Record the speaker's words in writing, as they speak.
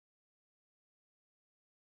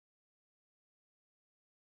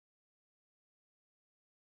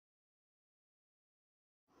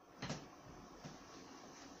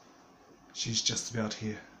She's just about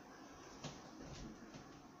here.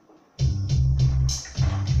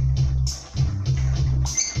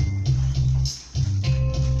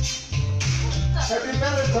 Happy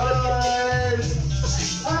Valentines!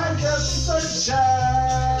 I got sunshine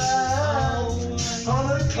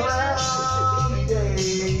on a cloudy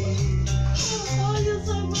day. Oh, you're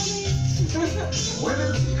so funny. When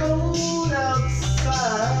it's cold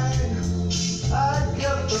outside, I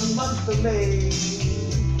got the month of May.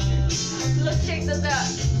 Let's check this out.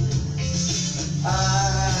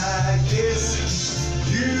 I guess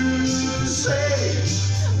you say,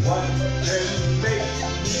 what can make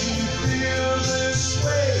me feel this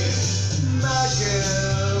way, my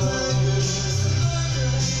girl?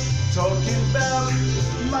 Talking about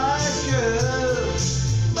my girl,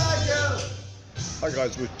 my girl. Hi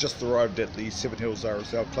guys, we've just arrived at the Seven Hills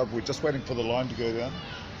RSL Club. We're just waiting for the line to go down.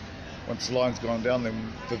 Once the line's gone down,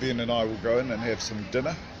 then Vivian and I will go in and have some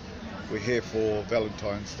dinner. We're here for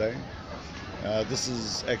Valentine's Day. This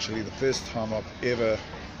is actually the first time I've ever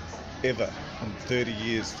in 30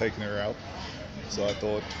 years taken her out. So I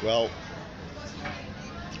thought, well,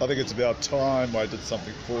 I think it's about time I did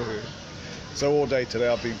something for her. So all day today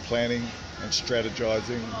I've been planning and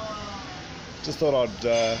strategizing. Just thought I'd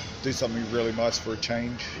do something really nice for a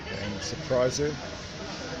change and surprise her.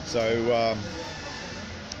 So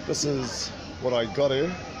this is what I got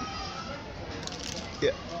her.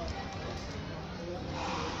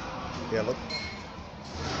 Yeah, look.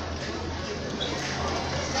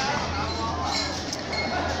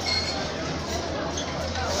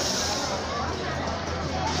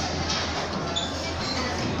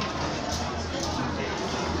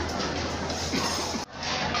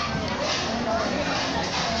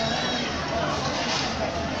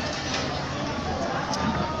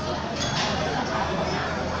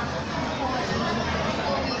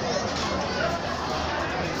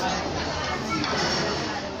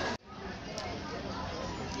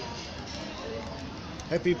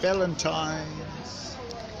 Happy Valentine's.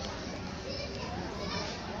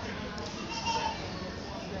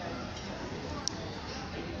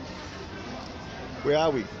 Where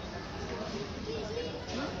are we?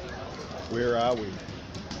 Where are we?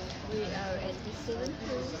 We are at the Seven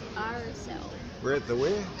Hills RSL. We're at the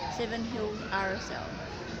where? Seven Hills RSL.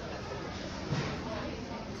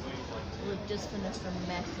 We've just finished a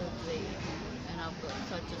massive feed and I've got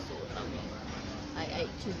such a sore tummy. I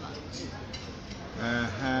ate too much.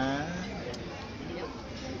 Uh-huh. Yep.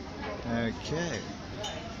 Okay.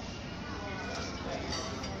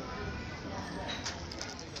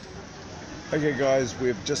 Okay guys,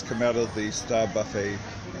 we've just come out of the Star Buffet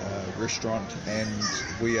restaurant and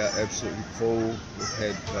we are absolutely full. We've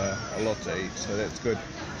had a lot to eat, so that's good.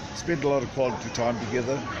 Spent a lot of quality time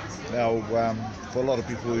together. Now, for a lot of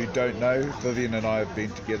people who don't know, Vivian and I have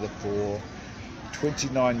been together for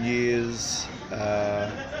 29 years,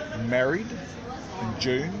 married in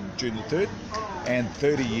June the 3rd, and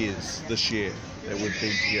 30 years this year that we've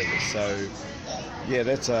been together. So yeah,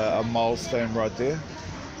 that's a milestone right there.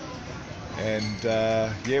 And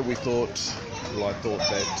yeah, we thought, well, I thought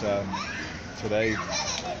that today,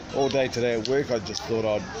 all day today at work, I just thought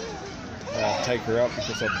I'd take her out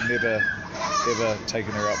because I've never ever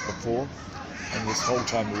taken her out before, and this whole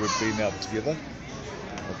time we've been out together.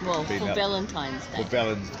 Well, for Valentine's Day. For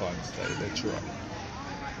Valentine's Day, that's right.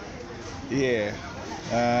 Yeah.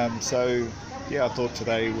 So yeah, I thought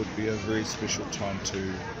today would be a very special time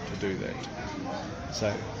to do that.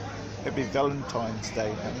 So happy Valentine's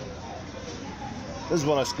Day, honey. This is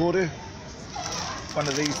what I scored her. One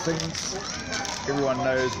of these things. Everyone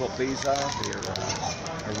knows what these are. They're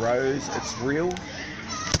a rose. It's real.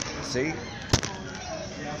 See?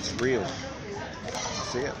 It's real.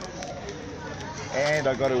 See it? And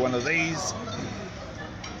I got her one of these.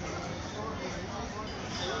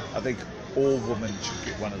 I think all women should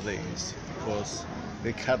get one of these because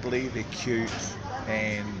they're cuddly, they're cute,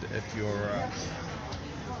 and if you're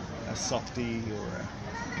a softie or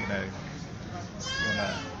you know, you want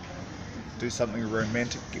to do something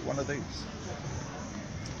romantic, get one of these.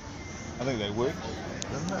 I think they work,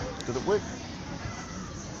 didn't it? Did it work?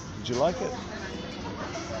 Did you like it?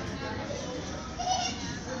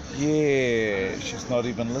 Yeah, she's not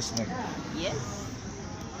even listening. Yes.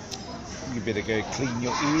 You better go clean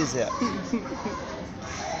your ears out.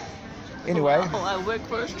 Anyway. Oh, I work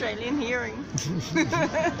for Australian Hearing.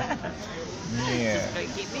 Yeah. Just go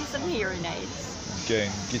get me some hearing aids. Go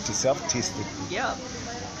and get yourself tested. Yep.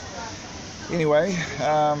 Anyway,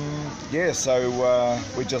 yeah, so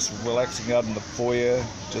we're just relaxing out in the foyer,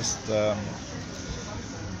 just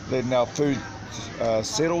letting our food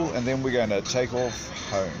settle, and then we're going to take off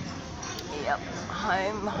home. Yep.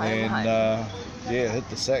 Home. And yeah, hit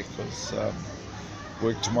the sack because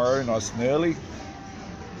work tomorrow nice and early,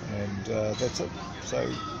 and that's it.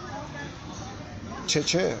 So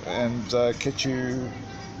chat and catch you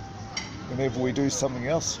whenever we do something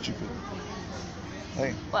else stupid.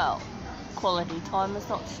 Hey. Well, quality time is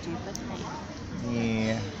not stupid. Hey.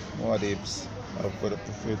 Yeah, whatevs. I would have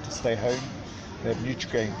preferred to stay home and have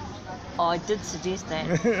Nutrigrain. Oh, I did suggest that.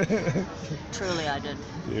 Truly, I did.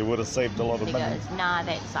 Yeah, it would have saved a lot of He money. goes, nah,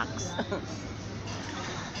 that sucks.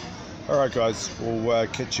 Alright guys, we'll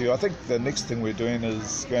catch you. I think the next thing we're doing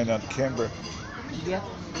is going down to Canberra. Yeah.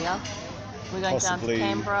 We're going Possibly.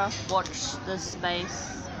 down to Canberra, watch this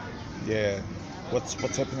space. Yeah. What's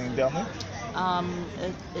happening down there?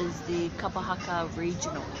 It is the Kapahaka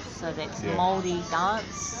Regional, so that's Yeah. Māori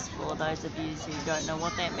dance, for those of you who don't know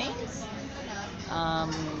what that means.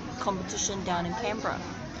 Competition down in Canberra.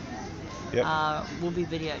 Yep. We'll be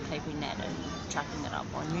videotaping that and chucking it up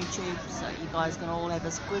on YouTube, so you guys can all have a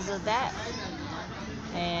squiz of that.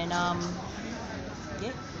 And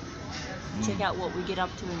yeah, check out what we get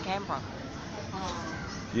up to in Canberra.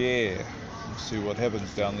 Yeah. We'll see what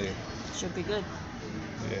happens down there. Should be good.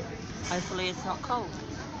 Yeah. Hopefully it's not cold.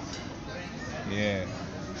 Yeah.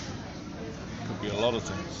 Could be a lot of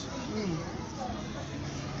things. Mm.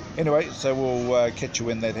 Anyway, so we'll catch you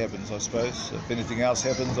when that happens, I suppose. If anything else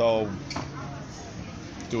happens, I'll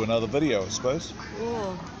do another video, I suppose.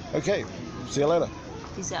 Ooh. Okay. See you later.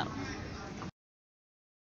 Peace out.